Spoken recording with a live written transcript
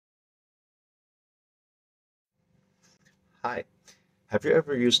Hi, have you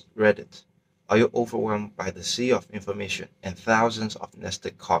ever used Reddit? Are you overwhelmed by the sea of information and thousands of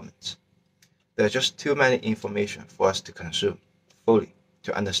nested comments? There are just too many information for us to consume fully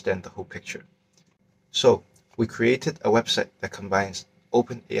to understand the whole picture. So, we created a website that combines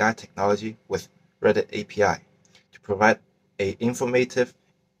open AI technology with Reddit API to provide an informative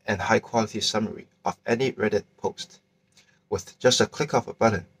and high-quality summary of any Reddit post. With just a click of a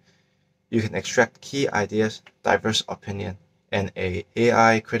button, you can extract key ideas, diverse opinion, and a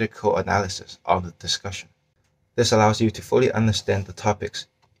AI critical analysis of the discussion. This allows you to fully understand the topics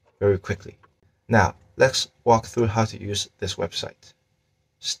very quickly. Now, let's walk through how to use this website.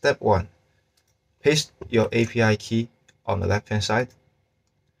 Step 1. Paste your API key on the left-hand side.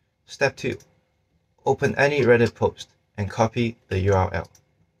 Step 2. Open any Reddit post and copy the URL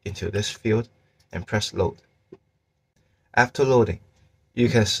into this field and press load. After loading, you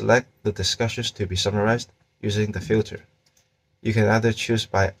can select the discussions to be summarized using the filter. You can either choose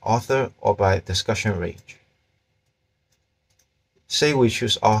by author or by discussion range. Say we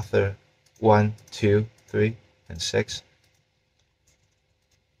choose author 1, 2, 3, and 6.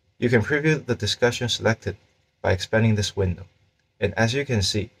 You can preview the discussion selected by expanding this window. And as you can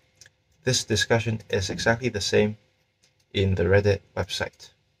see, this discussion is exactly the same in the Reddit website.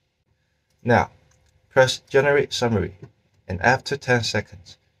 Now, press Generate Summary, and after 10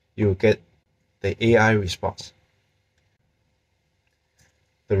 seconds, you will get the AI response.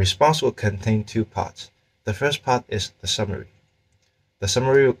 The response will contain two parts. The first part is the summary. The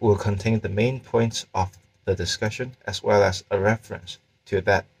summary will contain the main points of the discussion as well as a reference to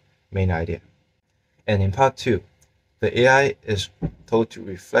that main idea. And in part 2, the AI is told to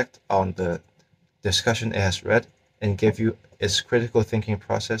reflect on the discussion it has read and give you its critical thinking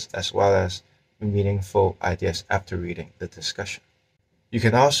process as well as meaningful ideas after reading the discussion. You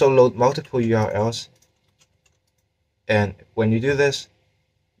can also load multiple URLs, and when you do this,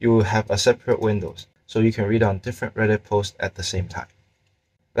 you will have a separate windows so you can read on different Reddit posts at the same time.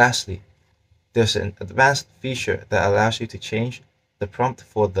 Lastly, there's an advanced feature that allows you to change the prompt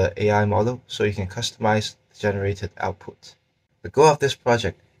for the AI model so you can customize the generated output. The goal of this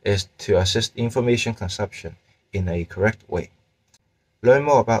project is to assist information consumption in a correct way. Learn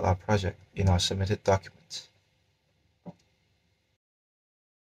more about our project in our submitted documents.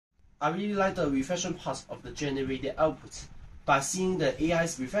 I really like the reflection part of the generated output. By seeing the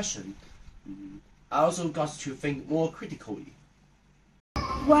AI's reflection, I also got to think more critically.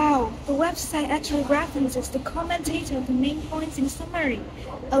 Wow, the website actually references the commentator of the main points in summary,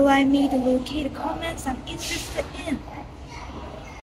 allowing me to locate the comments I'm interested in.